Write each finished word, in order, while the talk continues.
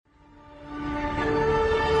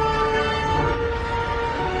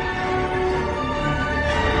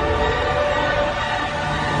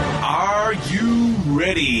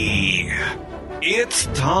It's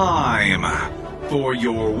time for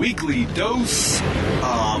your weekly dose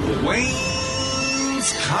of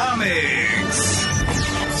Wayne's Comics.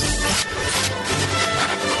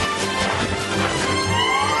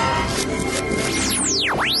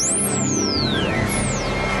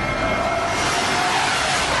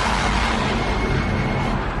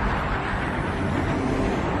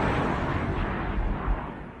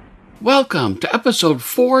 Welcome to episode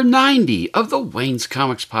 490 of the Wayne's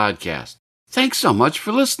Comics Podcast. Thanks so much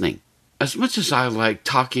for listening. As much as I like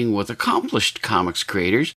talking with accomplished comics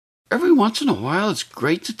creators, every once in a while it's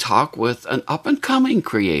great to talk with an up-and-coming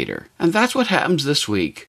creator. And that's what happens this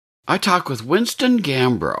week. I talk with Winston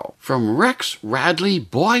Gambro from Rex Radley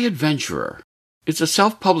Boy Adventurer. It's a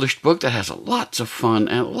self-published book that has lots of fun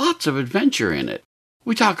and lots of adventure in it.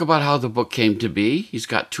 We talk about how the book came to be, he's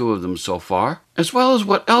got 2 of them so far, as well as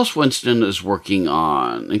what else Winston is working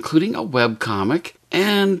on, including a webcomic,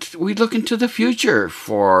 and we look into the future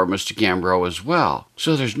for Mr. Gambro as well.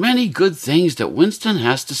 So there's many good things that Winston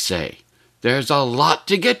has to say. There's a lot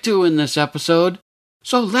to get to in this episode,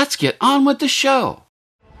 so let's get on with the show.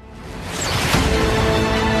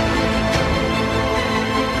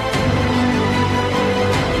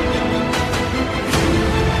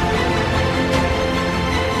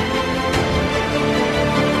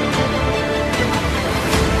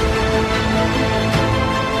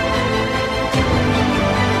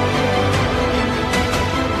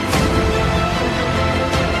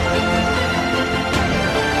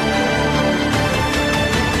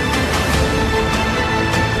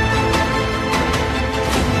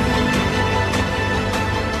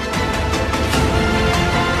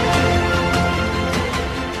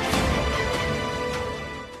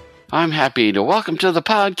 I'm happy to welcome to the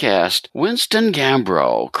podcast Winston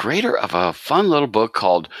Gambro, creator of a fun little book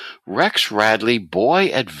called Rex Radley Boy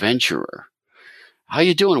Adventurer. How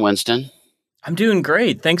you doing, Winston? I'm doing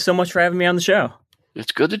great. Thanks so much for having me on the show.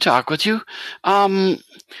 It's good to talk with you. Why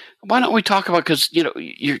don't we talk about, because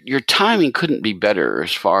your timing couldn't be better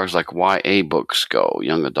as far as like YA books go,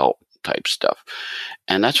 young adult type stuff.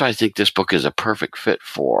 And that's what I think this book is a perfect fit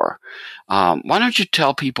for. Why don't you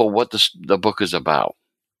tell people what the book is about?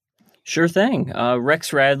 Sure thing.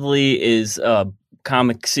 Rex Radley is a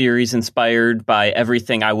comic series inspired by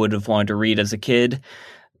everything I would have wanted to read as a kid.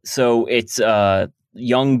 So it's a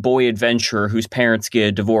young boy adventurer whose parents get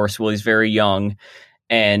a divorce while he's very young,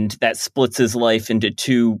 and that splits his life into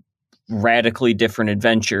 2 radically different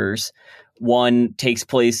adventures. One takes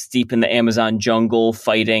place deep in the Amazon jungle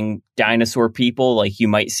fighting dinosaur people like you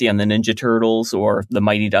might see on the Ninja Turtles or the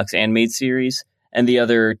Mighty Ducks animated series. And the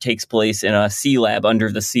other takes place in a sea lab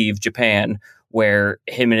under the sea of Japan, where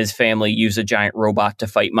him and his family use a giant robot to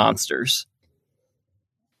fight monsters.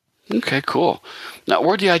 Okay, cool. Now,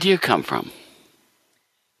 where'd the idea come from?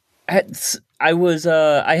 I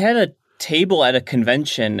had a table at a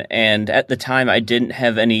convention, and at the time I didn't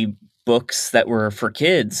have any books that were for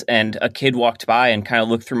kids, and a kid walked by and kind of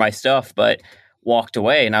looked through my stuff, but walked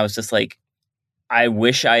away, and I was just like, I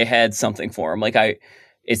wish I had something for him.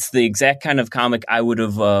 It's the exact kind of comic I would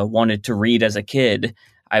have wanted to read as a kid.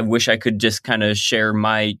 I wish I could just kind of share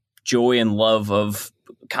my joy and love of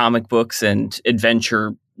comic books and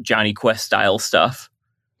adventure Johnny Quest style stuff.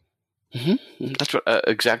 Mm-hmm. That's what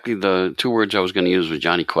exactly the 2 words I was going to use was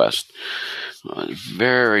Johnny Quest.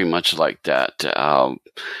 Very much like that.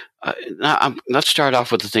 Let's start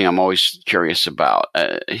off with the thing I'm always curious about.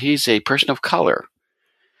 He's a person of color,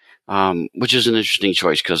 which is an interesting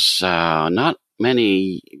choice because not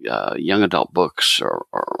many young adult books, or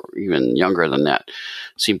even younger than that,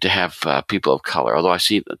 seem to have people of color, although I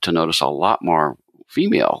seem to notice a lot more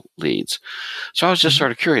female leads. So I was just sort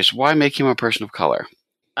of curious, why make him a person of color?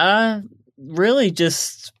 Really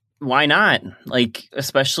just, why not? Like,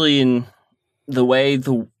 especially in the way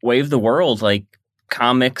of the world, like,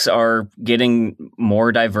 comics are getting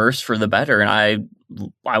more diverse for the better, and I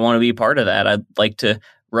want to be part of that. I'd like to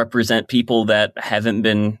represent people that haven't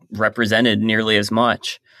been represented nearly as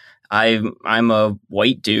much. I'm a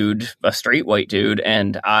white dude, a straight white dude,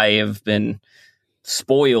 and I have been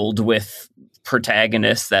spoiled with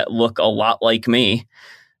protagonists that look a lot like me.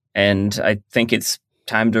 And I think it's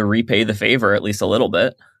time to repay the favor at least a little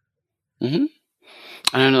bit. Mm-hmm.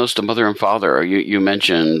 And I noticed the mother and father, you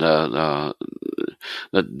mentioned that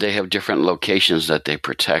they have different locations that they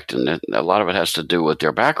protect, and a lot of it has to do with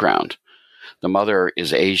their background. The mother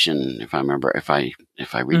is Asian, if I remember, if I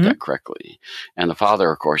read that correctly, and the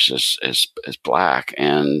father, of course, is black.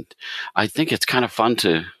 And I think it's kind of fun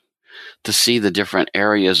to see the different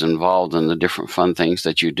areas involved and the different fun things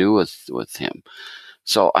that you do with him.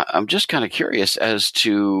 So I'm just kind of curious as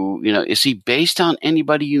to, is he based on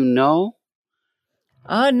anybody you know?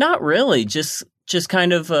 Not really. Just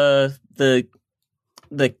kind of the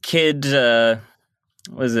kid.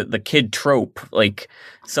 Was it the kid trope? Like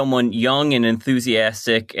someone young and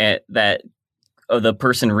enthusiastic that the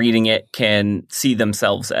person reading it can see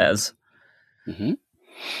themselves as. Mm-hmm.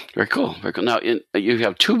 Very cool. Very cool. Now, you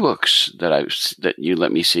have 2 books that you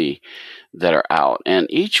let me see that are out, and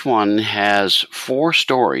each one has 4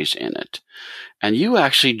 stories in it. And you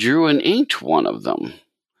actually drew and inked one of them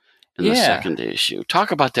in the second issue.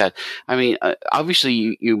 Talk about that. I mean,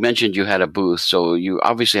 obviously, you mentioned you had a booth, so you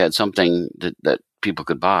obviously had something that people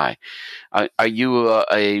could buy. Are you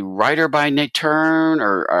a writer by turn,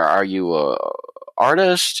 or are you a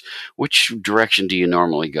artist? Which direction do you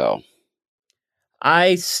normally go?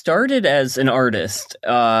 I started as an artist.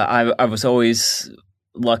 I was always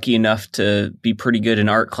lucky enough to be pretty good in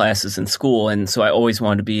art classes in school, and so I always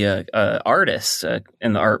wanted to be a artist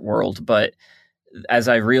in the art world. But as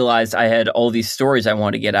I realized I had all these stories I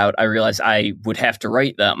wanted to get out, I realized I would have to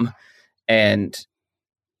write them. And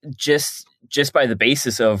just by the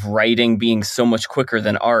basis of writing being so much quicker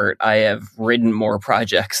than art, I have written more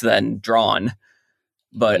projects than drawn.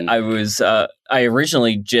 But I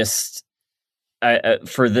originally just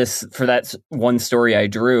for that one story I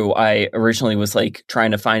drew, I originally was like trying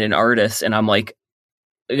to find an artist, and I'm like,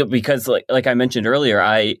 because like I mentioned earlier,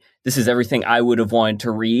 this is everything I would have wanted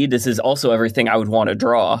to read. This is also everything I would want to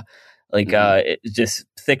draw. Like just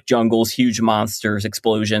thick jungles, huge monsters,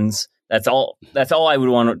 explosions. That's all I would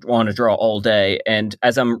want to draw all day. And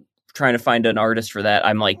as I'm trying to find an artist for that,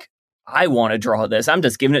 I'm like, I want to draw this. I'm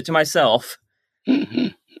just giving it to myself. Mm-hmm.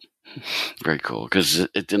 Very cool. Because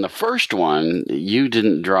in the first one, you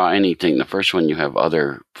didn't draw anything. The first one, you have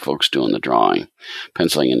other folks doing the drawing,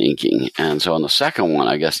 penciling and inking. And so on the second one,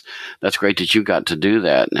 I guess that's great that you got to do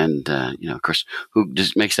that. And, of course, who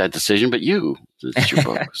just makes that decision but you? It's your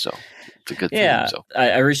book. So it's a good thing. So.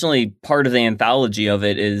 I originally, part of the anthology of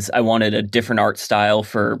it is I wanted a different art style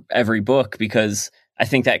for every book, because I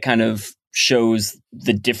think that kind of shows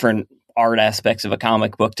the different art aspects of a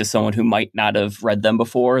comic book to someone who might not have read them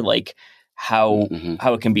before, like how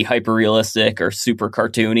it can be hyper realistic or super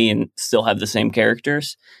cartoony and still have the same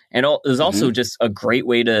characters. And it was also just a great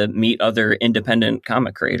way to meet other independent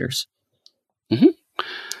comic creators.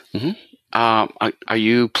 Are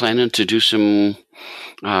you planning to do some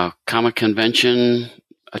comic convention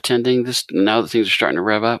attending this now that things are starting to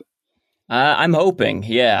rev up? I'm hoping,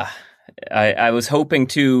 yeah. I was hoping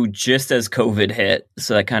to, just as COVID hit,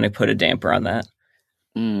 so that kind of put a damper on that.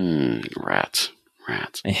 Rats.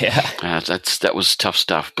 Yeah, that was tough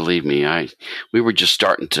stuff. Believe me, we were just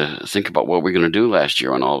starting to think about what we're going to do last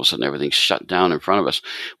year, when all of a sudden everything shut down in front of us.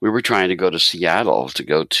 We were trying to go to Seattle to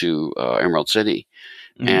go to Emerald City.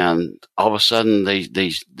 And all of a sudden they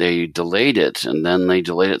delayed it, and then they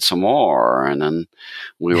delayed it some more. And then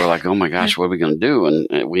we were like, oh my gosh, what are we going to do?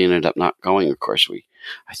 And we ended up not going. Of course,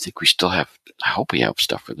 I think we still have, I hope we have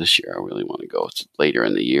stuff for this year. I really want to go. It's later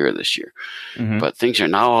in the year this year. But things are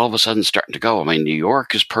now all of a sudden starting to go. I mean, New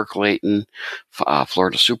York is percolating.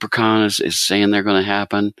 Florida SuperCon is saying they're going to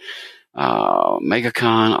happen.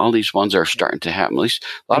 MegaCon, all these ones are starting to happen. At least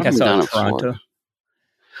a lot of them down in Florida.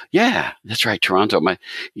 Yeah, that's right. Toronto.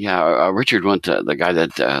 Richard went to the guy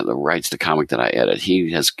that writes the comic that I edit.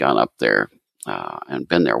 He has gone up there and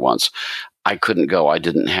been there once. I couldn't go. I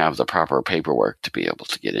didn't have the proper paperwork to be able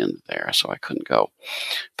to get in there, so I couldn't go.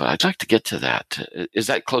 But I'd like to get to that. Is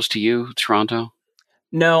that close to you, Toronto?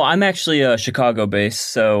 No, I'm actually Chicago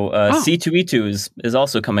based. So C2E2 is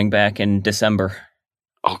also coming back in December.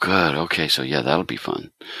 Oh, good. Okay, so yeah, that'll be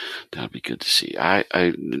fun. That'll be good to see.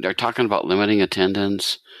 They're talking about limiting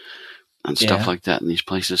attendance and stuff like that in these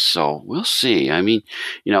places, so we'll see. I mean,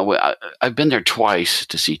 I've been there twice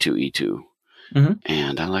to C2E2,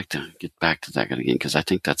 and I like to get back to that again, because I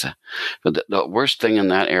think that's but the worst thing in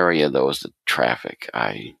that area, though, is the traffic.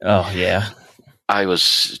 I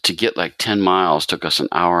was, to get like 10 miles took us an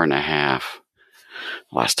hour and a half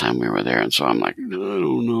last time we were there, and so I'm like, I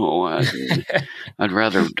don't know. I'd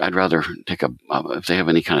rather take if they have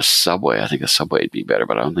any kind of subway. I think a subway would be better,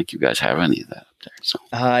 but I don't think you guys have any of that up there. So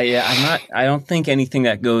I don't think anything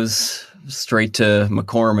that goes straight to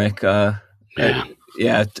McCormick.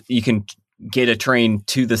 You can get a train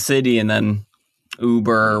to the city and then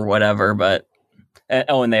Uber or whatever, but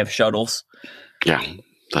and they have shuttles. Yeah.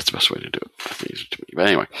 That's the best way to do it. I think to me. But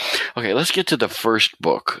anyway, okay, let's get to the first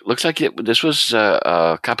book. Looks like this was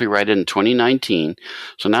copyrighted in 2019,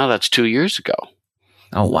 so now that's 2 years ago.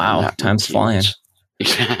 Oh, wow. Time's flying.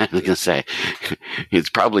 I was going to say,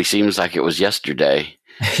 it probably seems like it was yesterday.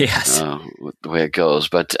 Yes. The way it goes.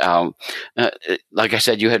 But like I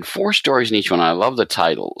said, you had 4 stories in each one. I love the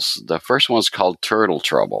titles. The first one's called Turtle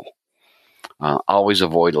Trouble. Always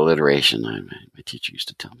avoid alliteration. My teacher used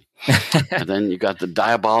to tell me. And then you got the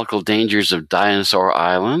Diabolical Dangers of Dinosaur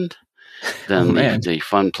Island. Then the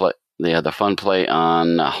fun play. They had the fun play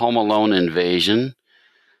on Home Alone Invasion,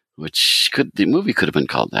 the movie could have been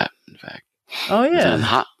called that, in fact. Oh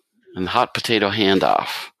yeah. And Hot Potato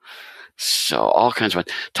Handoff. So all kinds of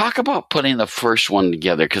fun. Talk about putting the first one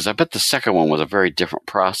together, because I bet the second one was a very different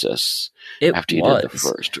process after you did the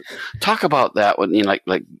first. Talk about that when like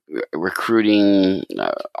recruiting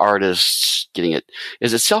artists, getting it.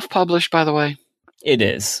 Is it self-published, by the way? It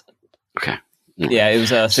is. Okay. Yeah, it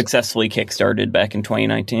was successfully kickstarted back in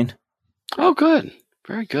 2019. Oh, good.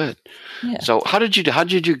 Very good. Yeah. So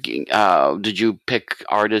did you pick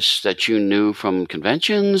artists that you knew from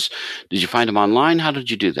conventions? Did you find them online? How did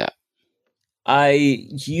you do that? I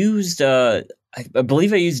used, I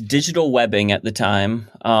believe I used digital webbing at the time.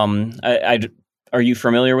 Are you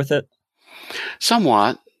familiar with it?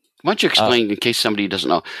 Somewhat. Why don't you explain in case somebody doesn't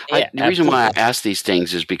know? The reason why I ask these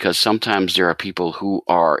things is because sometimes there are people who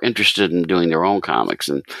are interested in doing their own comics.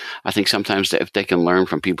 And I think sometimes if they can learn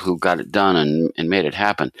from people who got it done and made it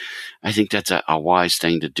happen, I think that's a wise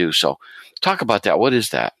thing to do. So talk about that. What is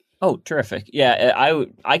that? Oh, terrific. Yeah,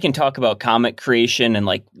 I can talk about comic creation and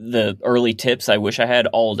like the early tips I wish I had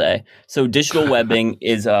all day. So digital webbing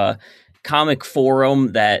is a comic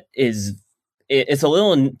forum that it's a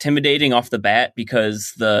little intimidating off the bat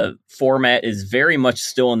because the format is very much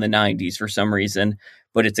still in the 90s for some reason,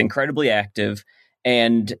 but it's incredibly active.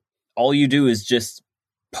 And all you do is just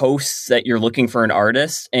posts that you're looking for an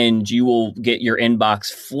artist, and you will get your inbox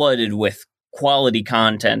flooded with quality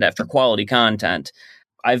content after quality content.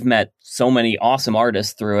 I've met so many awesome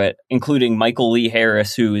artists through it, including Michael Lee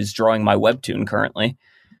Harris, who is drawing my webtoon currently.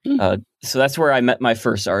 So that's where I met my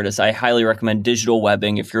first artist. I highly recommend digital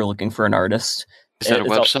webbing if you're looking for an artist. Is that a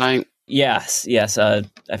website? Yes.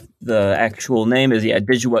 The actual name is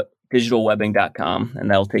digitalwebbing.com, and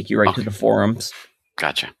that'll take you right to the forums.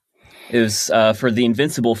 Gotcha. It was for the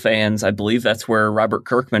Invincible fans. I believe that's where Robert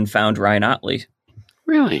Kirkman found Ryan Otley.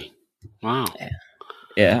 Really? Wow.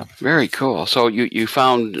 Yeah. Very cool. So you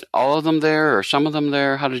found all of them there or some of them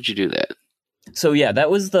there? How did you do that? So yeah,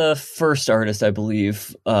 that was the first artist, I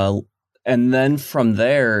believe. And then from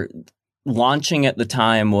there, launching at the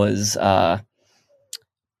time was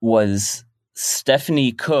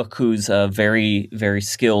Stephanie Cook, who's a very, very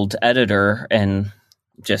skilled editor and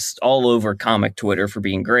just all over comic Twitter for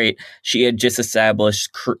being great. She had just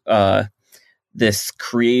established this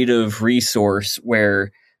creative resource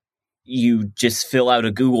where you just fill out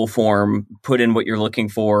a Google form, put in what you're looking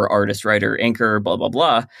for, artist, writer, inker, blah, blah,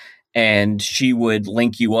 blah. And she would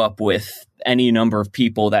link you up with any number of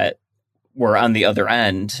people that were on the other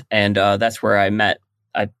end. And that's where I met,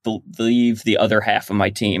 I believe, the other half of my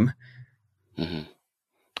team. Mm-hmm.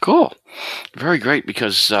 Cool. Very great,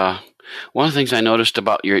 because one of the things I noticed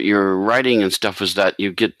about your writing and stuff is that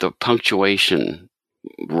you get the punctuation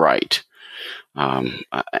right. And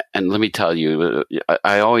let me tell you,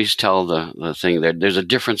 I always tell the thing that there's a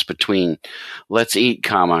difference between let's eat,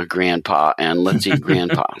 grandpa, and let's eat,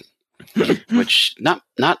 grandpa. Which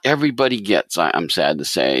not everybody gets, I'm sad to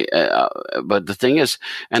say. But the thing is,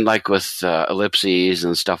 and like with ellipses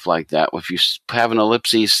and stuff like that, if you have an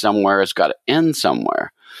ellipsis somewhere, it's got to end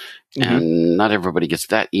somewhere. Mm-hmm. And not everybody gets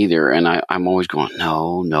that either. And I'm always going,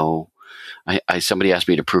 no. Somebody asked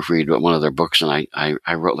me to proofread one of their books, and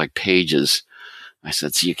I wrote like pages. I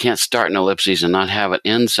said, so you can't start an ellipsis and not have it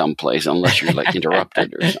end someplace unless you're like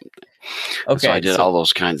interrupted or something. Okay, so I did all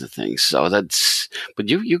those kinds of things. So but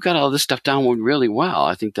you got all this stuff down really well.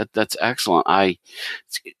 I think that's excellent. I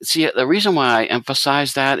see the reason why I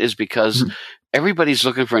emphasize that is because everybody's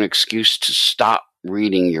looking for an excuse to stop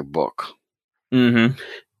reading your book. Mm-hmm.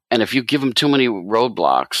 And if you give them too many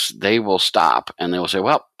roadblocks, they will stop and they will say,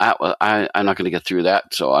 well, I'm not going to get through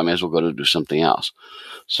that, so I may as well go to do something else.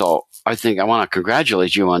 So I think I want to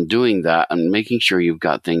congratulate you on doing that and making sure you've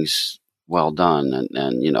got things well done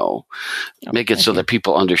and make it so that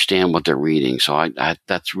people understand what they're reading. So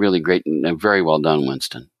that's really great and very well done,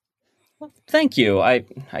 Winston. Well, thank you. I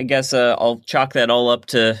guess I'll chalk that all up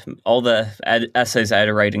to all the essays I had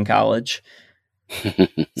to write in college.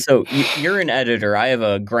 So you're an editor. I have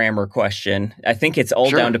a grammar question. I think it's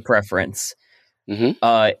all down to preference.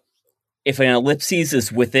 Mm-hmm. If an ellipsis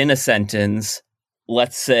is within a sentence,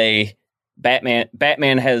 let's say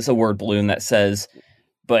Batman has a word balloon that says,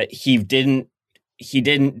 but he didn't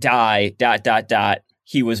die, ...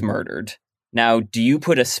 he was murdered. Now, do you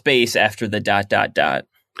put a space after the ...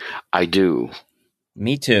 I do.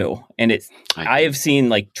 Me too. And I have seen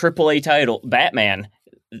like AAA title Batman.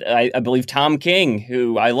 I believe Tom King,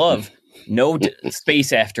 who I love, no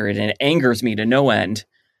space after it, and it angers me to no end.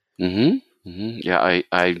 Mm-hmm. Mm-hmm. Yeah,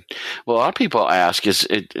 well, a lot of people ask, this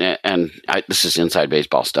is inside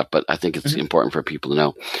baseball stuff, but I think it's important for people to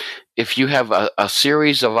know. If you have a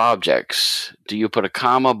series of objects, do you put a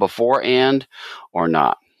comma before and or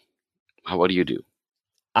not? What do you do?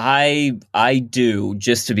 I do,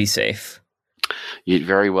 just to be safe. You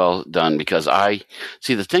very well done, because I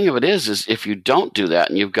see the thing of it is if you don't do that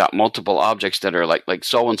and you've got multiple objects that are like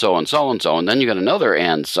so and so and so and so, and then you got another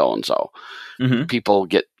and so and so, people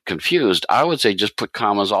get confused. I would say just put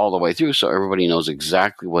commas all the way through so everybody knows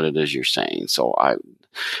exactly what it is you're saying. So I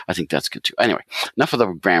think that's good too. Anyway, enough of the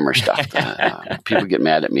grammar stuff. People get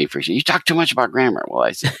mad at me for you talk too much about grammar. Well,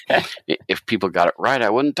 I said, if people got it right, I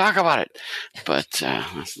wouldn't talk about it. But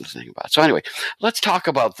that's the thing about it. So anyway, let's talk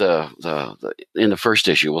about the in the first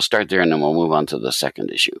issue. We'll start there and then we'll move on to the second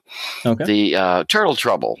issue. Okay. The Turtle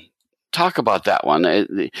Trouble. Talk about that one.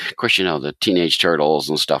 Of course, the Teenage Turtles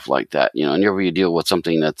and stuff like that. Whenever you deal with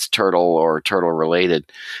something that's turtle or turtle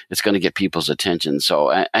related, it's going to get people's attention.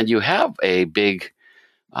 So, and you have a big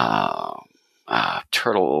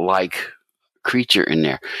turtle-like creature in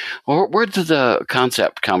there. Where did the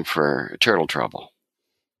concept come for Turtle Trouble?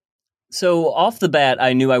 So off the bat,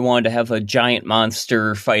 I knew I wanted to have a giant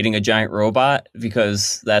monster fighting a giant robot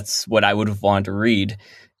because that's what I would have wanted to read.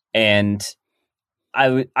 And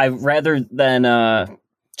I rather than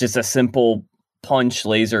just a simple punch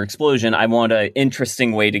laser explosion, I want an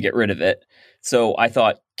interesting way to get rid of it. So I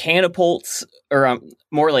thought catapults, or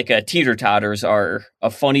more like teeter-totters, are a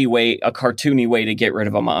funny way, a cartoony way to get rid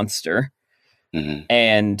of a monster. Mm-hmm.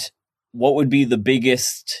 And what would be the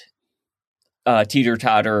biggest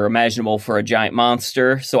teeter-totter imaginable for a giant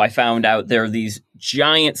monster? So I found out there are these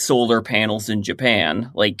giant solar panels in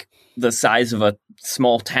Japan, like the size of a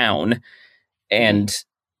small town. And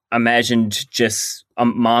imagined just a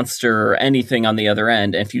monster or anything on the other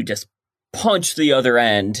end. And if you just punch the other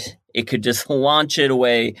end, it could just launch it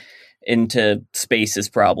away into space's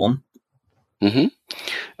problem. Mm-hmm.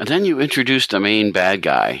 And then you introduced the main bad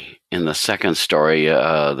guy in the second story,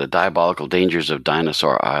 The Diabolical Dangers of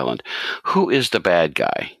Dinosaur Island. Who is the bad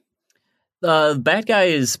guy? The bad guy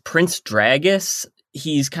is Prince Dragus.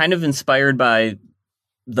 He's kind of inspired by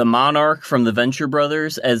the Monarch from the Venture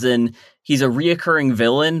Brothers, as in he's a reoccurring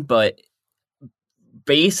villain, but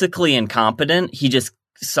basically incompetent. He just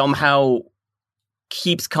somehow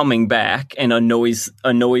keeps coming back and annoys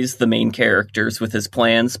the main characters with his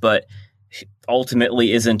plans, but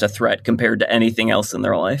ultimately isn't a threat compared to anything else in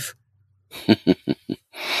their life.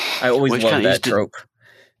 I always love that trope.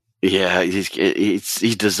 Yeah,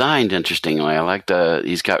 he's designed interestingly. I like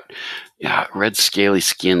he's got red scaly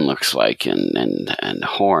skin, looks like, and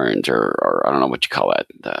horns, or I don't know what you call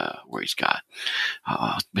that, where he's got.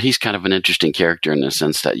 But he's kind of an interesting character in the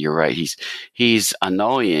sense that you're right. He's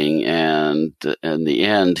annoying, and in the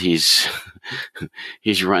end, he's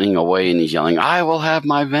running away and he's yelling, "I will have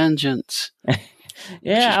my vengeance."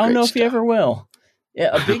 Yeah, I don't know if he ever will.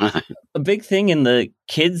 Yeah, a big thing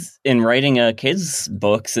in writing kids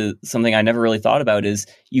books is something I never really thought about is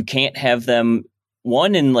you can't have them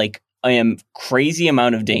in like a crazy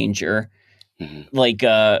amount of danger. Mm-hmm. Like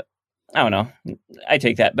I don't know, I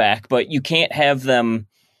take that back, but you can't have them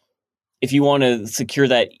if you want to secure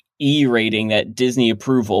that E rating, that Disney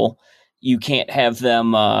approval. You can't have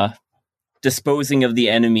them disposing of the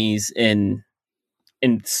enemies in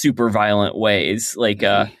super violent ways, like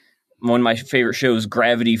one of my favorite shows,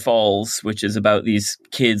 Gravity Falls, which is about these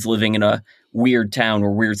kids living in a weird town where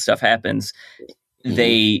weird stuff happens.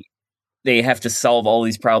 Mm-hmm. They have to solve all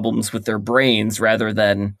these problems with their brains rather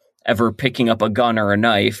than ever picking up a gun or a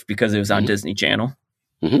knife because it was on Disney Channel.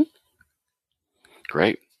 Mm-hmm.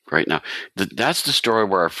 Great. Now, that's the story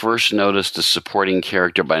where I first noticed a supporting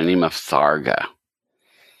character by the name of Tharga.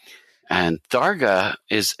 And Tharga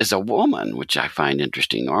is a woman, which I find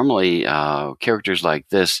interesting. Normally, characters like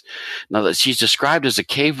this, now that she's described as a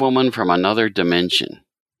cave woman from another dimension.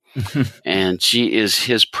 And she is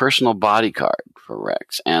his personal bodyguard for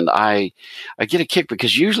Rex. And I get a kick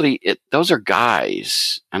because usually those are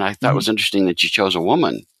guys. And I thought it was interesting that you chose a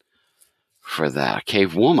woman for that, a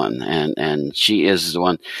cave woman. And she is the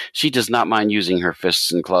one, she does not mind using her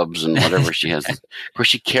fists and clubs and whatever she has. Of course,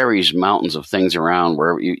 she carries mountains of things around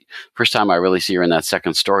first time I really see her in that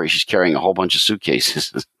second story, she's carrying a whole bunch of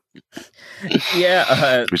suitcases.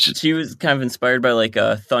 Yeah, she was kind of inspired by like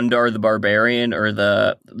Thundar the Barbarian or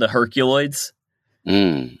the Herculoids.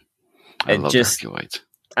 I love Herculoids.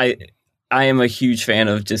 I am a huge fan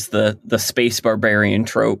of just the space barbarian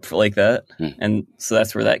trope like that. And so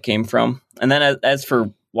that's where that came from. And then as for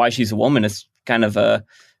why she's a woman, it's kind of an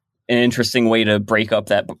interesting way to break up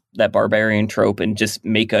that barbarian trope and just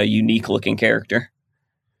make a unique looking character.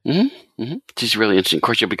 She's really interesting. Of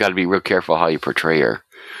course, you've got to be real careful how you portray her.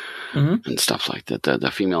 And stuff like that.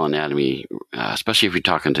 The female anatomy, especially if you're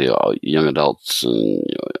talking to young adults and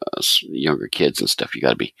younger kids and stuff, you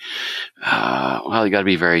got to be, you got to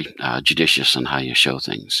be very judicious on how you show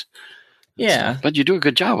things. Yeah, but you do a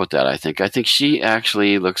good job with that. I think she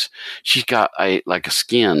actually she's got a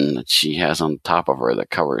skin that she has on top of her that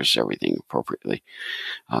covers everything appropriately.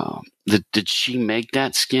 Did she make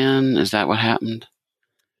that skin? Is that what happened?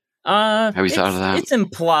 Have you thought of that? It's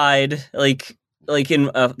implied, like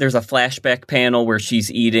in there's a flashback panel where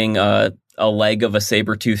she's eating a leg of a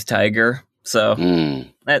saber-toothed tiger. So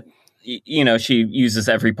that, she uses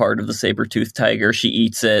every part of the saber-toothed tiger. She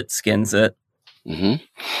eats it, skins it. And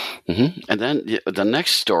then the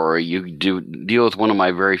next story, you deal with one of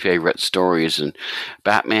my very favorite stories. And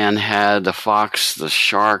Batman had the fox, the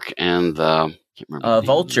shark, and the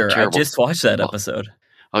vulture. I just watched that episode.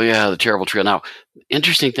 Oh yeah, the terrible trio. Now,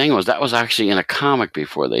 interesting thing was that was actually in a comic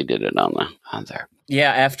before they did it on there.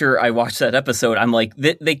 Yeah, after I watched that episode, I'm like,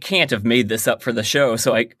 they can't have made this up for the show.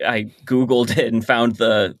 So I Googled it and found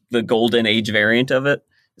the Golden Age variant of it.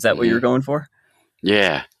 Is that what you're going for?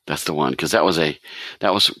 Yeah, that's the one, because that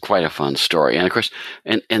was quite a fun story. And of course,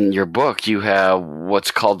 in your book, you have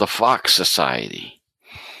what's called the Fox Society.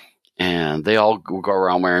 And they all go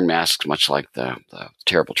around wearing masks, much like the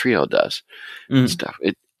terrible trio does and stuff.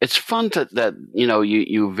 It's fun that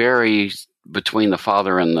you vary between the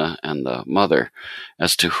father and the mother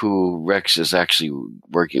as to who Rex is actually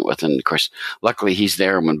working with. And of course, luckily he's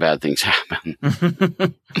there when bad things happen,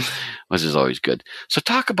 which is always good. So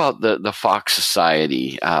talk about the Fox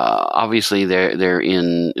Society. Obviously they're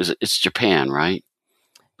in, it's Japan, right?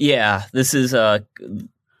 Yeah, this is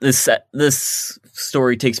this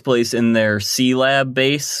story takes place in their C Lab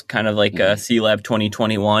base, kind of like C Lab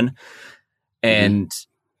 2021. And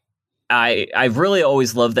I've really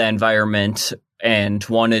always loved that environment and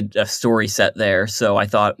wanted a story set there. So I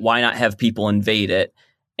thought, why not have people invade it?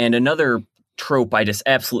 And another trope I just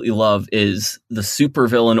absolutely love is the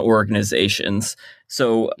supervillain organizations.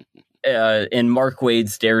 So in Mark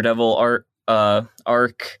Waid's Daredevil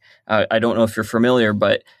arc, I don't know if you're familiar,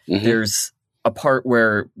 but there's a part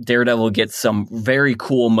where Daredevil gets some very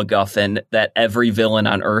cool MacGuffin that every villain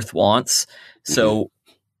on Earth wants. So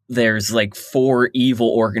there's like 4 evil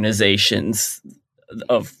organizations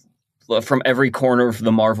from every corner of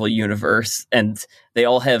the Marvel universe, and they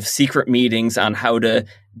all have secret meetings on how to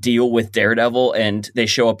deal with Daredevil, and they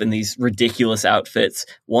show up in these ridiculous outfits.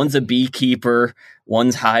 One's a beekeeper,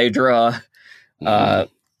 one's Hydra,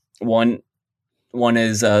 one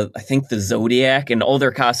is I think the Zodiac, and all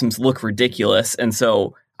their costumes look ridiculous, and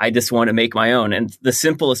so I just want to make my own. And the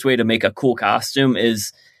simplest way to make a cool costume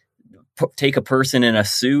is take a person in a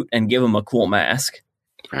suit and give them a cool mask.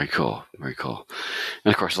 Very cool. Very cool.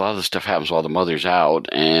 And of course, a lot of this stuff happens while the mother's out,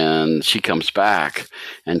 and she comes back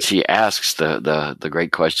and she asks the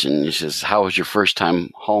great question. She says, "How was your first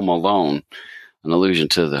time home alone?" An allusion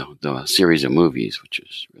to the series of movies, which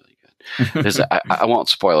is really good. I won't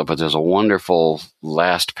spoil it, but there's a wonderful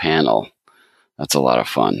last panel. That's a lot of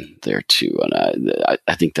fun there too. And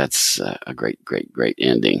I think that's a great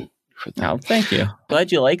ending. Oh, thank you.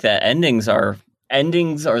 Glad you like that. Endings are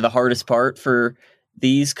the hardest part for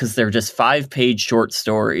these, because they're just 5-page short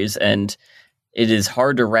stories, and it is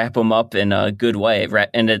hard to wrap them up in a good way.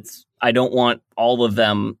 And I don't want all of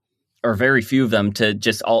them, or very few of them, to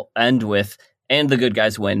just all end with "and the good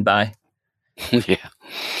guys win." Bye. Yeah.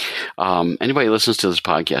 Anybody who listens to this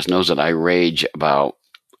podcast knows that I rage about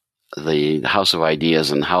the House of Ideas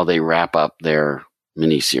and how they wrap up their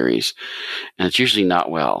miniseries, and it's usually not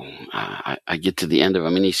well. I get to the end of a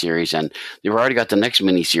miniseries, and they've already got the next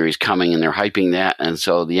miniseries coming, and they're hyping that, and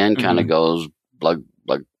so the end kind of goes blug,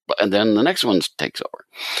 blug, and then the next one takes over.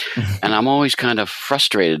 And I'm always kind of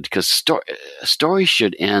frustrated because stories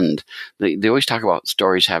should end. They always talk about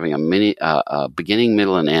stories having a beginning,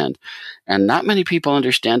 middle, and end, and not many people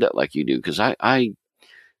understand it like you do. Because I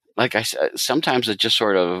like I said, sometimes it's just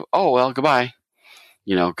sort of, oh well, goodbye.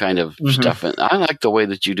 Kind of stuff. And I like the way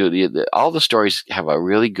that you do all the stories have a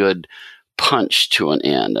really good punch to an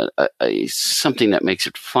end, something that makes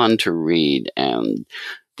it fun to read, and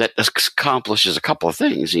that accomplishes a couple of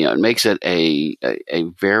things. It makes it a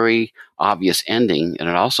very obvious ending, and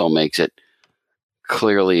it also makes it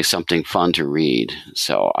clearly something fun to read.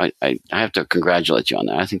 So I have to congratulate you on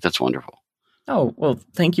that. I think that's wonderful. Oh, well,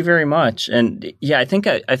 thank you very much. And yeah, I think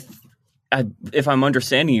if I'm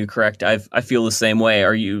understanding you correct, I feel the same way.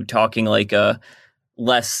 Are you talking like a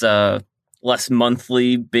less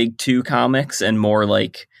monthly big two comics and more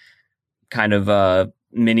like kind of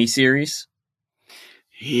mini series?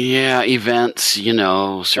 Yeah, events,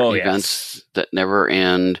 certain events that never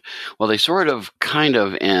end. Well, they sort of kind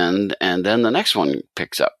of end, and then the next one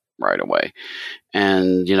picks up right away.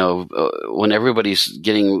 And, when everybody's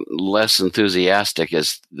getting less enthusiastic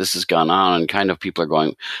as this has gone on, and kind of people are going,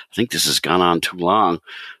 I think this has gone on too long,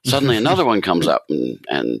 suddenly another one comes up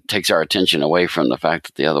and takes our attention away from the fact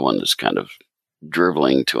that the other one is kind of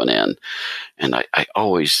dribbling to an end. And I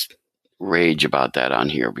always rage about that on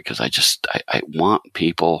here because I want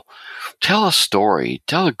people, tell a story,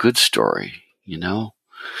 tell a good story,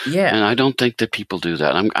 Yeah. And I don't think that people do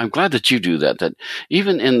that. I'm glad that you do that. That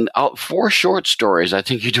even in 4 short stories, I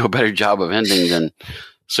think you do a better job of ending than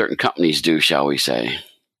certain companies do, shall we say?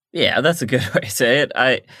 Yeah, that's a good way to say it.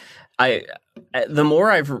 I the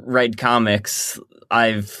more I've read comics,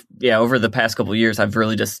 over the past couple of years, I've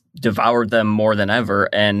really just devoured them more than ever,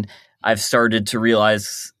 and I've started to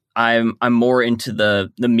realize I'm more into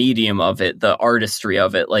the medium of it, the artistry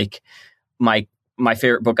of it. Like my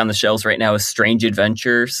favorite book on the shelves right now is Strange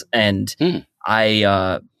Adventures, and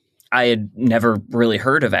I had never really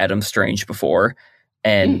heard of Adam Strange before,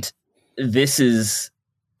 and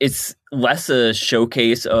it's less a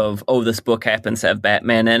showcase of, this book happens to have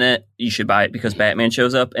Batman in it, you should buy it because Batman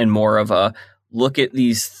shows up, and more of a look at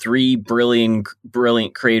these 3 brilliant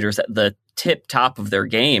creators at the tip top of their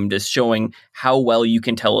game, just showing how well you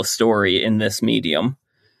can tell a story in this medium.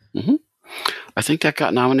 Mm-hmm. I think that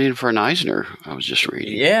got nominated for an Eisner. I was just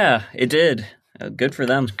reading. Yeah, it did. Good for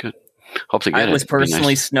them. Good. Hope they get it. I was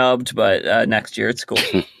personally snubbed, but next year it's cool.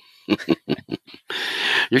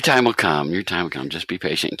 Your time will come. Just be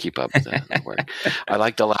patient and keep up with the work. I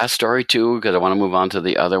like the last story, too, because I want to move on to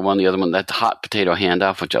the other one. The other one, that's Hot Potato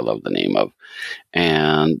Handoff, which I love the name of.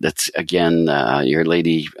 And that's, again, your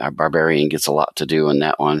lady Barbarian gets a lot to do in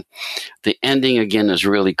that one. The ending, again, is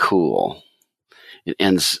really cool. It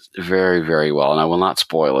ends very, very well, and I will not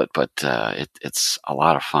spoil it, but it's a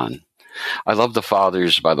lot of fun. I love the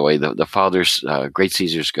Father's, by the way, the Father's Great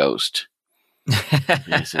Caesar's Ghost.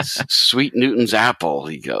 Yes, it's Sweet Newton's Apple,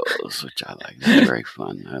 he goes, which I like. It's very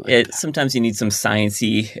fun. I like that. Sometimes you need some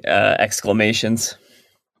sciencey exclamations.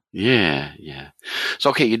 Yeah.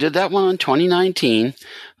 So, okay, you did that one in 2019.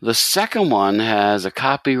 The second one has a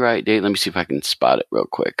copyright date. Let me see if I can spot it real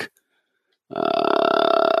quick.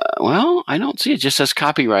 Well, I don't see it. It just says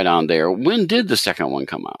copyright on there. When did the second one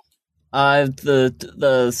come out?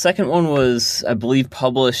 The second one was, I believe,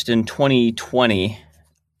 published in 2020.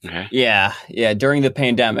 Okay. Yeah, during the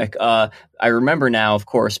pandemic. I remember now, of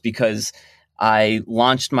course, because I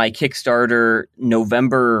launched my Kickstarter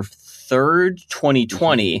November 3rd,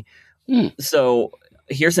 2020. Mm-hmm. So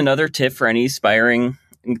here's another tip for any aspiring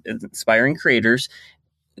creators.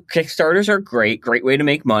 Kickstarters are great way to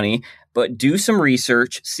make money, but do some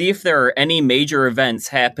research, see if there are any major events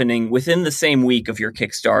happening within the same week of your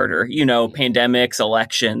Kickstarter, pandemics,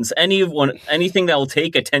 elections, anything that will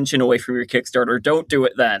take attention away from your Kickstarter. Don't do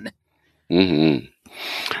it then. Mm-hmm.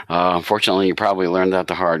 Unfortunately, you probably learned that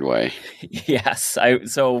the hard way. Yes.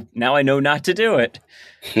 So now I know not to do it.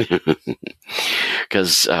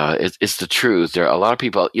 Because it's the truth. There are a lot of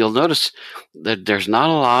people. You'll notice that there's not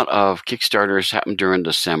a lot of Kickstarters happen during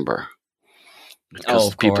December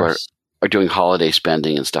because people are doing holiday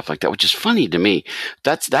spending and stuff like that, which is funny to me.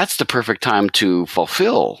 That's the perfect time to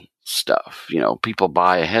fulfill stuff. People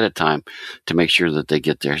buy ahead of time to make sure that they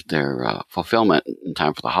get their fulfillment in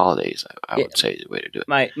time for the holidays. I would say is the way to do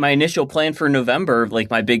it. My initial plan for November,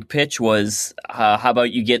 like my big pitch was, how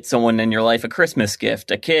about you get someone in your life a Christmas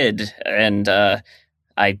gift, a kid, and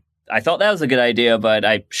I thought that was a good idea, but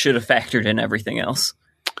I should have factored in everything else.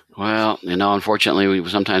 Well, unfortunately,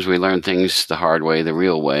 sometimes we learn things the hard way, the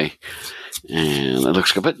real way, and it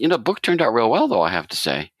looks good. But the book turned out real well, though, I have to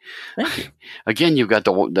say. Thank you. Again, you've got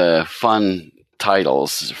the fun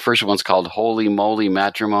titles. The first one's called Holy Moly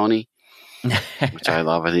Matrimony, which I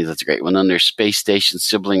love. I think that's a great one. Then there's Space Station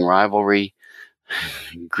Sibling Rivalry.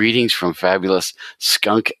 Greetings from fabulous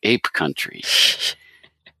Skunk Ape Country.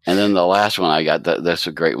 And then the last one I got, that's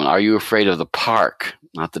a great one. Are You Afraid of the Park,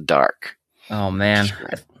 Not the Dark? Oh, man.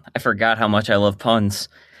 I forgot how much I love puns.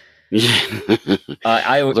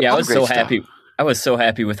 I was so happy. I was so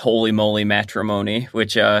happy with Holy Moly Matrimony,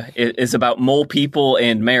 which is about mole people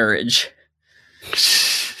and marriage.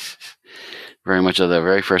 Very much of the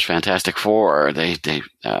very first Fantastic Four. They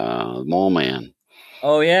Mole Man.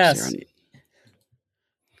 Oh yes,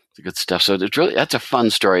 good stuff. So that's a fun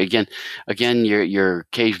story. Again, your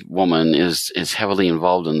cave woman is heavily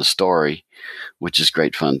involved in the story, which is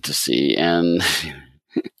great fun to see. And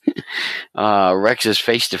Rex is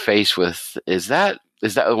face to face with, is that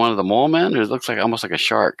one of the mole men? Or it looks like almost like a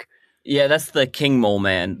shark. Yeah, that's the King Mole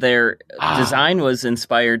Man. Their design was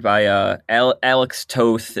inspired by Alex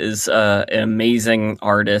Toth, is an amazing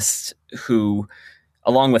artist who,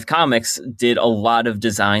 along with comics, did a lot of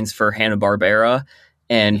designs for Hanna-Barbera.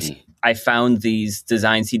 And I found these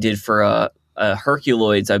designs he did for a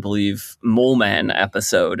Herculoids, I believe, Mole Man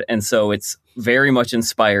episode. And so it's very much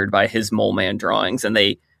inspired by his Mole Man drawings. And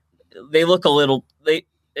they look a little, they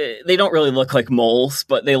don't really look like moles,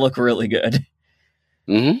 but they look really good.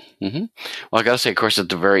 Mm-hmm. Mm-hmm. Well, I got to say, of course, at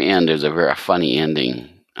the very end, there's a very funny ending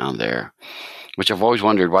on there, which I've always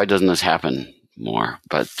wondered, why doesn't this happen more?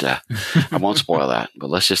 But I won't spoil that. But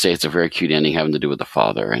let's just say it's a very cute ending having to do with the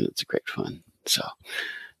father, and it's great fun. So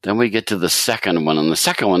then we get to the second one. And the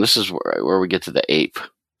second one, this is where we get to the ape.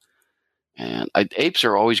 And apes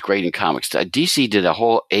are always great in comics. DC did a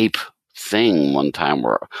whole ape thing one time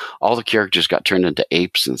where all the characters got turned into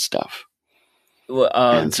apes and stuff.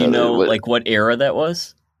 Do you know like what era that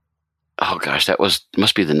was? Oh gosh,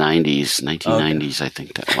 must be the 90s, 1990s. Okay. I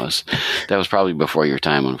think that was probably before your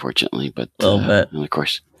time, unfortunately. But a little bit, and of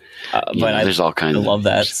course. But there's all kinds. I love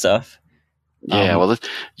that stuff. Yeah, well,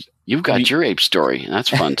 you've got your ape story, and that's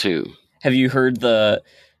fun too. Have you heard the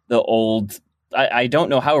old? I don't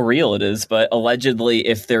know how real it is, but allegedly,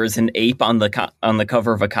 if there is an ape on the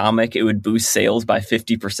cover of a comic, it would boost sales by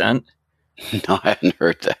 50%. No, I hadn't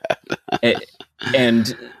heard that.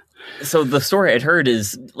 And so the story I'd heard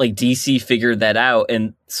is like DC figured that out.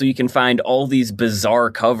 And so you can find all these bizarre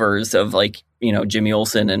covers of like, Jimmy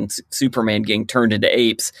Olsen and Superman getting turned into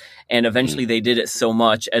apes. And eventually they did it so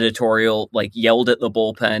much, editorial like yelled at the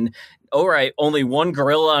bullpen, all right, only one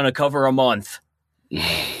gorilla on a cover a month.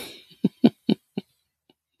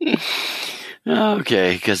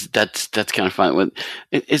 Okay, because that's kind of fun.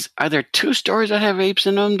 Are there two stories that have apes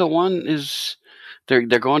in them? The one is they're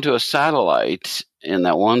going to a satellite in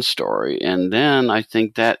that one story, and then I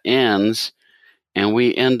think that ends, and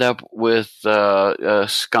we end up with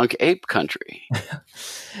skunk ape country.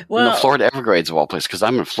 Well, in the Florida Everglades of all places, because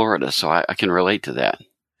I'm in Florida, so I can relate to that.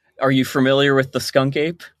 Are you familiar with the skunk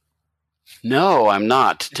ape? No, I'm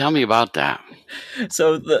not. Tell me about that.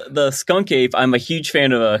 So the skunk ape, I'm a huge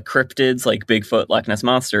fan of cryptids like Bigfoot, Loch Ness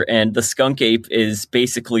Monster, and the skunk ape is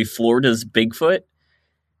basically Florida's Bigfoot.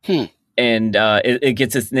 And it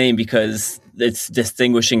gets its name because its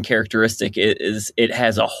distinguishing characteristic is it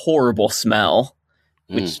has a horrible smell,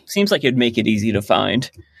 which seems like it'd make it easy to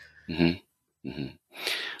find. Mm-hmm. Mm-hmm. Well,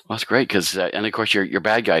 that's great because, and of course, your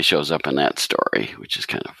bad guy shows up in that story, which is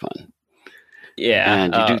kind of fun. Yeah,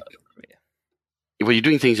 and you're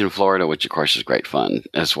doing things in Florida, which of course is great fun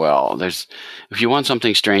as well. If you want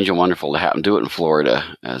something strange and wonderful to happen, do it in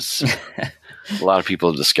Florida, as a lot of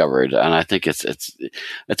people have discovered, and I think it's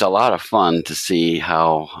a lot of fun to see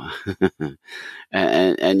how.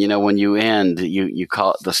 and when you end, you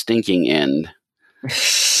call it the stinking end,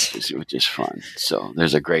 which is fun. So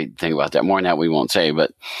there's a great thing about that. More than that we won't say,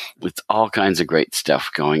 but with all kinds of great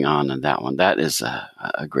stuff going on in that one. That is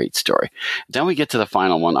a great story. Then we get to the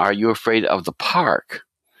final one. Are You Afraid of the Park?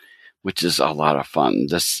 Which is a lot of fun.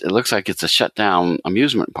 It looks like it's a shut down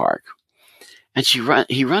amusement park. And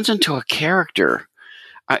he runs into a character.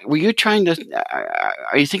 Were you trying to?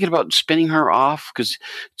 Are you thinking about spinning her off? Because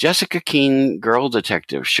Jessica Keene, girl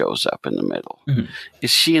detective, shows up in the middle. Mm-hmm.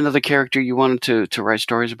 Is she another character you wanted to write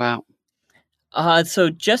stories about? So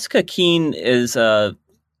Jessica Keene is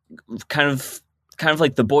kind of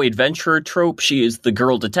like the boy adventurer trope. She is the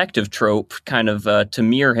girl detective trope, kind of to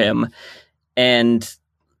mirror him. And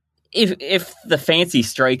if the fancy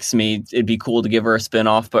strikes me, it'd be cool to give her a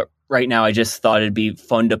spinoff. But right now, I just thought it'd be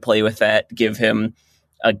fun to play with that. Give him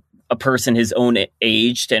a person his own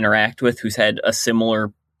age to interact with who's had a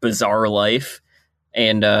similar bizarre life,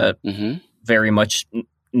 and very much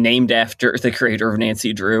named after the creator of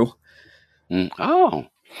Nancy Drew. Oh,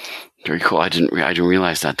 very cool. I didn't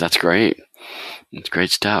realize that. That's great. It's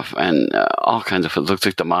great stuff. And all kinds of, it looks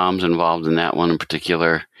like the mom's involved in that one in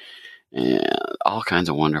particular, and all kinds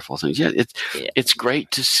of wonderful things. Yeah, it's great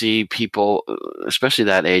to see people, especially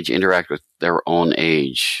that age, interact with their own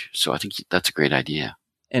age. So I think that's a great idea.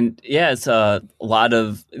 And yeah, it's a lot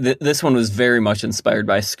of this one was very much inspired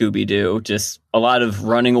by Scooby-Doo. Just a lot of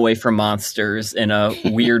running away from monsters in a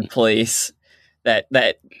weird place that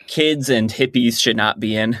kids and hippies should not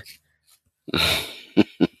be in.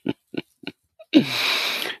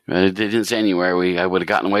 They didn't say anywhere I would have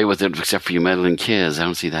gotten away with it except for you meddling kids. I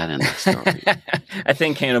don't see that in the story. I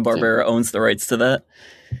think Hanna-Barbera owns the rights to that.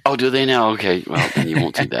 Oh, do they now? Okay, well, then you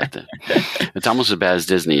won't see that then. It's almost as bad as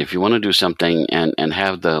Disney. If you want to do something and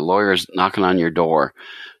have the lawyers knocking on your door,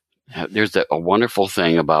 there's a wonderful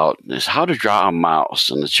thing about this, how to draw a mouse.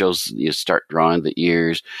 And it shows you start drawing the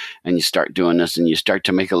ears and you start doing this and you start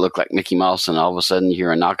to make it look like Mickey Mouse. And all of a sudden you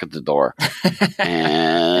hear a knock at the door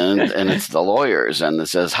and it's the lawyers and it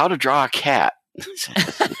says, how to draw a cat.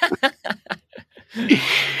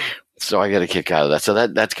 So I get a kick out of that. So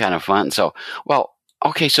that's kind of fun. So, well,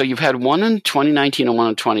 okay, so you've had one in 2019 and one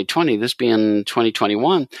in 2020, this being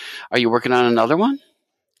 2021. Are you working on another one?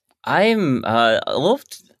 I'm a little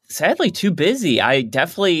sadly too busy. I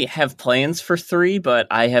definitely have plans for 3, but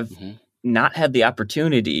I have not had the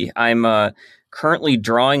opportunity. I'm currently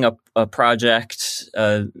drawing a project,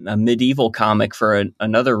 a medieval comic for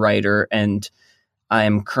another writer, and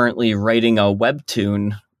I'm currently writing a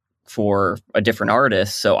webtoon for a different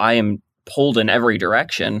artist. So I am pulled in every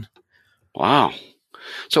direction. Wow.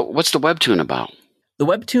 So what's the webtoon about? The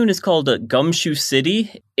webtoon is called Gumshoe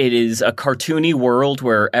City. It is a cartoony world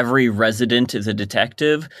where every resident is a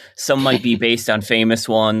detective. Some might be based on famous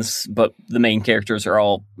ones, but the main characters are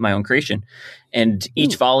all my own creation. And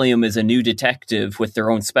each volume is a new detective with their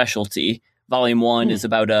own specialty. Volume 1 is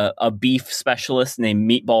about a beef specialist named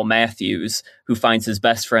Meatball Matthews who finds his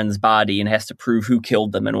best friend's body and has to prove who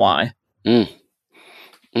killed them and why.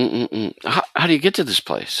 How do you get to this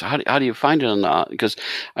place? How do you find it on because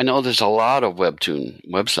I know there's a lot of webtoon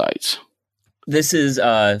websites. This is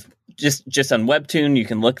just on Webtoon. You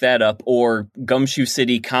can look that up, or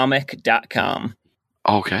gumshoecitycomic.com.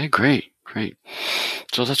 Okay, great.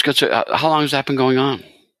 So that's good. So how long has that been going on?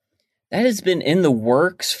 That has been in the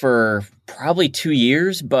works for probably 2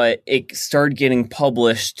 years, but it started getting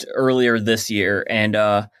published earlier this year. And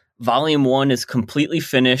Volume 1 is completely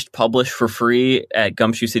finished, published for free at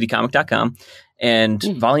gumshoecitycomic.com. And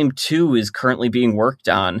Volume 2 is currently being worked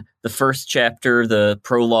on. The first chapter, the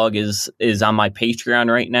prologue, is on my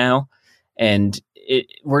Patreon right now. And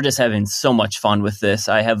we're just having so much fun with this.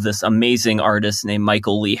 I have this amazing artist named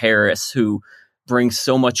Michael Lee Harris who brings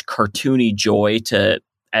so much cartoony joy to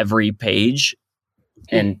every page.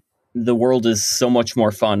 And the world is so much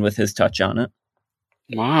more fun with his touch on it.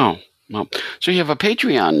 Wow. Well, so you have a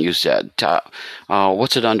Patreon, you said.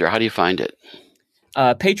 What's it under? How do you find it?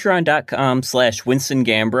 Patreon.com/Winston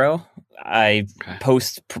Gambro. I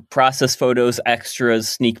post process photos, extras,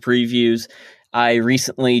 sneak previews. I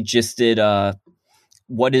recently just did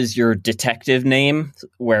what is your detective name?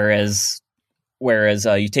 Whereas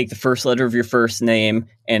you take the first letter of your first name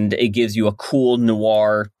and it gives you a cool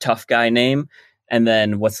noir tough guy name. And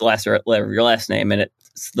then what's the last letter of your last name? And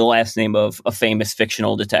it's the last name of a famous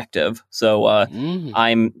fictional detective. So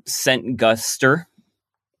I'm Scent Guster.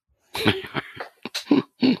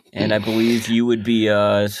 And I believe you would be,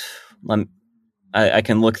 I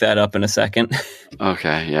can look that up in a second.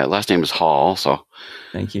 Okay. Yeah. Last name is Hall. So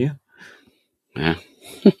thank you. Yeah.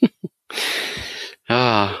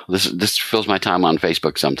 This fills my time on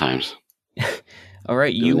Facebook sometimes. All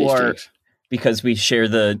right. You are, because we share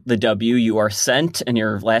the W, you are Scent and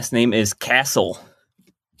your last name is Castle.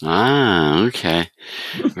 Ah, okay.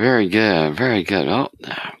 Very good. Very good. Oh,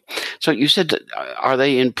 so you said that, are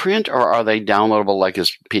they in print or are they downloadable like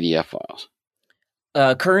as PDF files?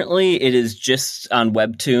 Currently, it is just on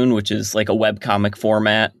Webtoon, which is like a webcomic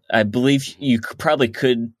format. I believe you probably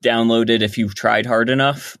could download it if you've tried hard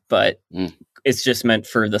enough, but it's just meant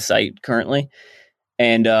for the site currently.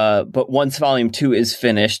 And but once Volume 2 is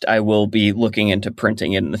finished, I will be looking into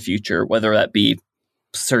printing it in the future, whether that be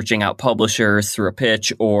searching out publishers through a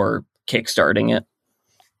pitch or kickstarting it.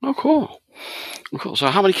 Oh, cool. So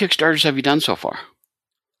how many Kickstarters have you done so far?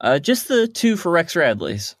 Just the 2 for Rex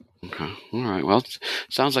Radley's. Okay. All right. Well, it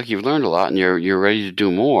sounds like you've learned a lot and you're ready to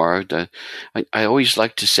do more. I always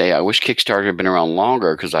like to say I wish Kickstarter had been around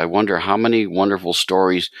longer because I wonder how many wonderful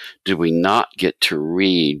stories did we not get to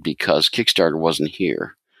read because Kickstarter wasn't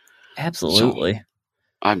here. Absolutely. So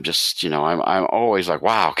I'm just, I'm always like,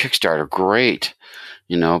 wow, Kickstarter, great.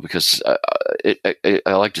 Because I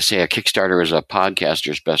like to say a Kickstarter is a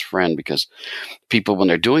podcaster's best friend because people, when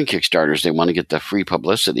they're doing Kickstarters, they want to get the free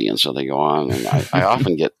publicity. And so they go on. And I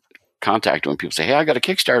often get contact when people say, hey, I got a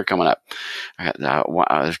Kickstarter coming up. I got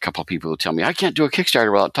a couple of people who tell me, I can't do a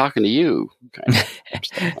Kickstarter without talking to you. Okay.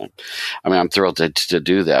 I mean, I'm thrilled to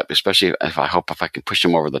do that, especially if I can push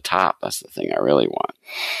them over the top. That's the thing I really want.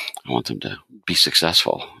 I want them to be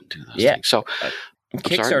successful and do those things. So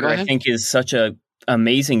Kickstarter, I think, is such a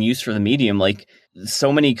amazing use for the medium. Like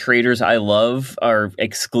so many creators I love are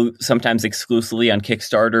sometimes exclusively on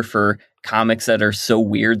Kickstarter for comics that are so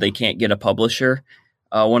weird they can't get a publisher.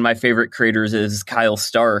 One of my favorite creators is Kyle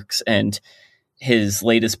Starks, and his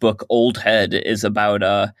latest book, Old Head, is about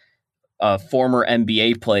a former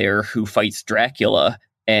NBA player who fights Dracula,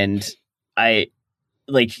 and he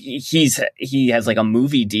has like a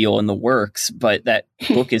movie deal in the works, but that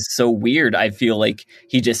book is so weird. I feel like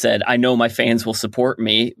he just said, I know my fans will support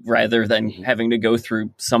me, rather than having to go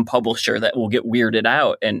through some publisher that will get weirded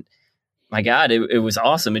out. And my God, it was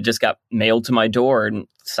awesome. It just got mailed to my door and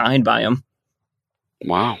signed by him.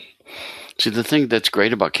 Wow. See, the thing that's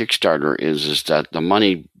great about Kickstarter is that the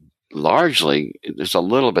money largely, there's a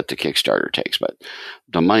little bit the Kickstarter takes, but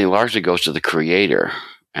the money largely goes to the creator.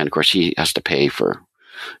 And of course, he has to pay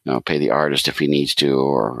pay the artist if he needs to,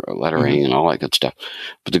 or lettering and all that good stuff.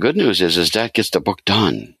 But the good news is that gets the book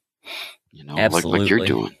done, like you're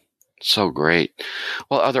doing. So great.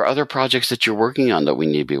 Well, are there other projects that you're working on that we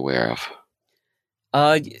need to be aware of?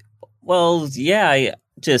 Well, yeah, I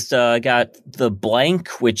just got The Blank,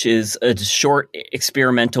 which is a short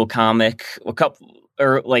experimental comic. In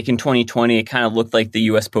 2020, it kind of looked like the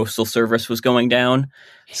U.S. Postal Service was going down.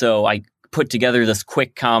 So I put together this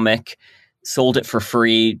quick comic, sold it for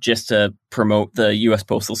free just to promote the U.S.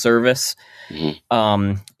 Postal Service.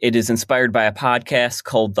 Mm-hmm. It is inspired by a podcast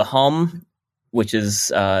called The Hum, which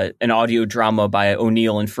is an audio drama by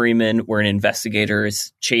O'Neill and Freeman, where an investigator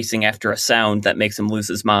is chasing after a sound that makes him lose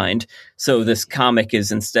his mind. So this comic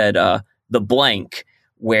is instead The Blank,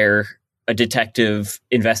 where a detective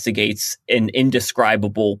investigates an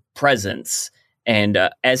indescribable presence. And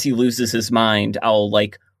as he loses his mind, I'll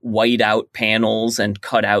white out panels and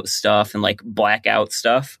cut out stuff and black out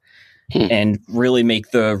stuff and really make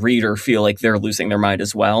the reader feel like they're losing their mind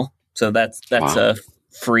as well. So that's wow.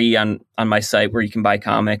 Free on my site where you can buy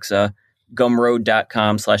comics,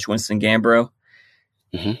 gumroad.com/Winston Gambro.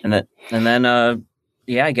 Mm-hmm. And then I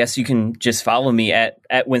guess you can just follow me at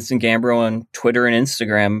Winston Gambro on Twitter and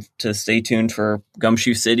Instagram to stay tuned for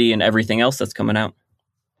Gumshoe City and everything else that's coming out.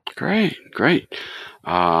 Great.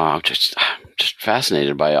 I'm just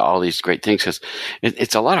fascinated by all these great things, because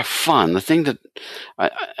it's a lot of fun. The thing that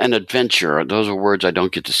an adventure, those are words I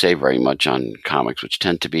don't get to say very much on comics, which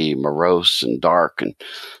tend to be morose and dark and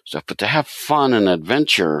stuff. But to have fun and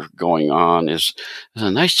adventure going on is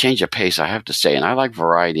a nice change of pace, I have to say. And I like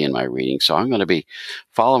variety in my reading, so I'm going to be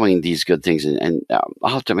following these good things. And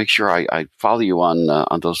I'll have to make sure I follow you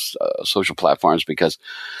on those social platforms, because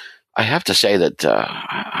I have to say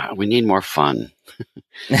that we need more fun.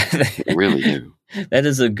 Really do. That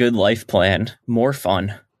is a good life plan. More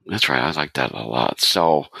fun. That's right. I like that a lot.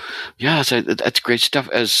 So, yeah, that's great stuff.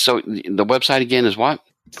 So the website again is what?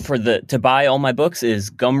 To buy all my books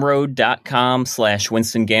is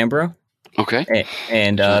gumroad.com/Winston Gambro. Okay.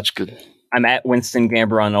 And that's good. I'm at Winston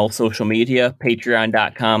Gambro on all social media.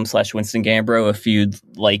 Patreon.com/Winston Gambro if you'd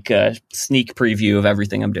like a sneak preview of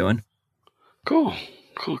everything I'm doing. Cool.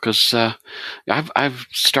 Because I've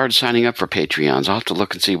started signing up for Patreons. I'll have to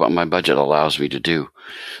look and see what my budget allows me to do.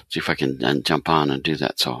 See if I can then jump on and do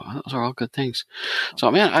that. So those are all good things.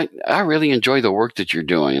 So, man, I really enjoy the work that you're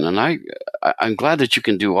doing. And I'm glad that you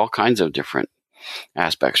can do all kinds of different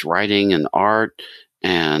aspects, writing and art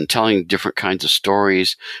and telling different kinds of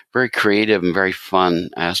stories, very creative and very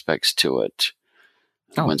fun aspects to it.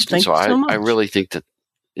 Oh, Winston. Thank you so much. I really think that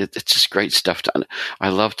it's just great stuff. I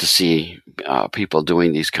love to see people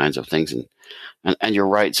doing these kinds of things, and you're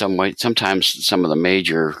right. Sometimes some of the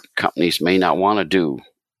major companies may not want to do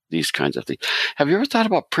these kinds of things. Have you ever thought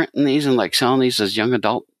about printing these and selling these as young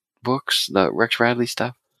adult books, the Rex Radley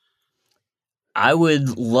stuff? I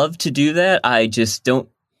would love to do that. I just don't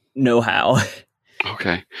know how.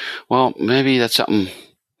 Okay, well, maybe that's something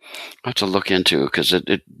I have to look into, because I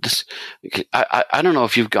don't know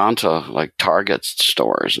if you've gone to Target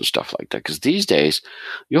stores and stuff like that, because these days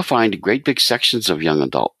you'll find great big sections of young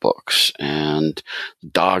adult books, and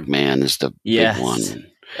Dog Man is the big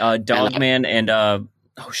one. Dog Man and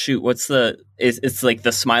what's it's like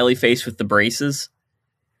the smiley face with the braces.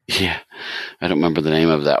 Yeah, I don't remember the name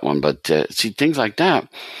of that one, but see, things like that,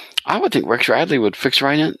 I would think Rex Radley would fit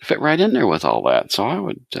right in there with all that. So I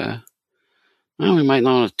would. Well, we might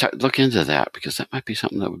want to look into that, because that might be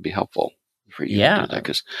something that would be helpful for you. Yeah, to do that,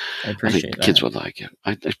 because I think kids would like it,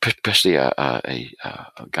 especially a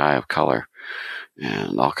guy of color,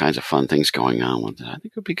 and all kinds of fun things going on with it. I think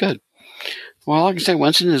it would be good. Well, like I say,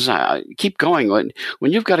 Winston, is keep going.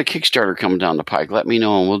 When you've got a Kickstarter coming down the pike, let me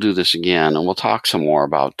know, and we'll do this again, and we'll talk some more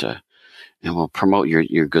about and we'll promote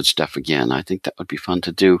your good stuff again. I think that would be fun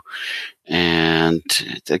to do. And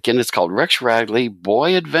again, it's called Rex Radley,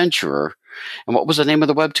 Boy Adventurer, And what was the name of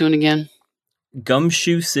the webtoon again?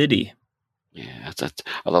 Gumshoe City. Yeah,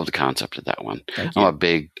 I love the concept of that one. Thank you. I'm a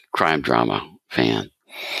big crime drama fan.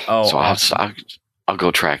 Oh, so awesome. I'll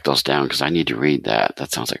go track those down because I need to read that.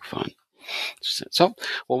 That sounds like fun. So,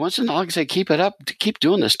 well, Winston, like I say, keep it up. Keep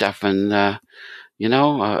doing this stuff. And, I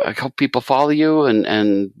hope people follow you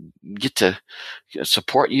and get to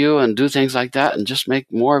support you and do things like that and just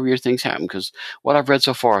make more of your things happen. Because what I've read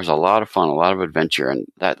so far is a lot of fun, a lot of adventure, and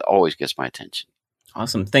that always gets my attention.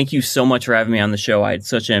 Awesome. Thank you so much for having me on the show. I had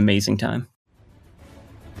such an amazing time.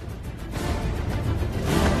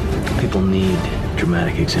 People need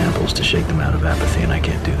dramatic examples to shake them out of apathy, and I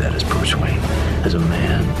can't do that as Bruce Wayne. As a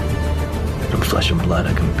man, I'm flesh and blood.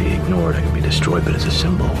 I can be ignored, I can be destroyed, but as a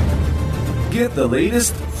symbol. Get the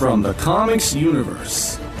latest from the comics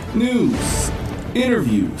universe. News,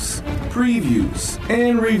 interviews, previews,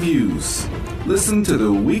 and reviews. Listen to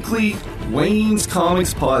the weekly Wayne's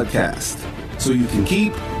Comics podcast so you can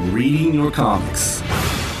keep reading your comics.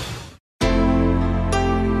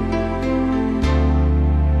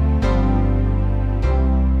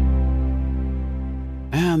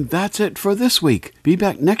 And that's it for this week. Be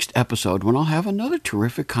back next episode when I'll have another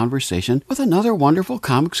terrific conversation with another wonderful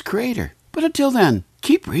comics creator. But until then,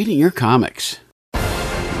 keep reading your comics.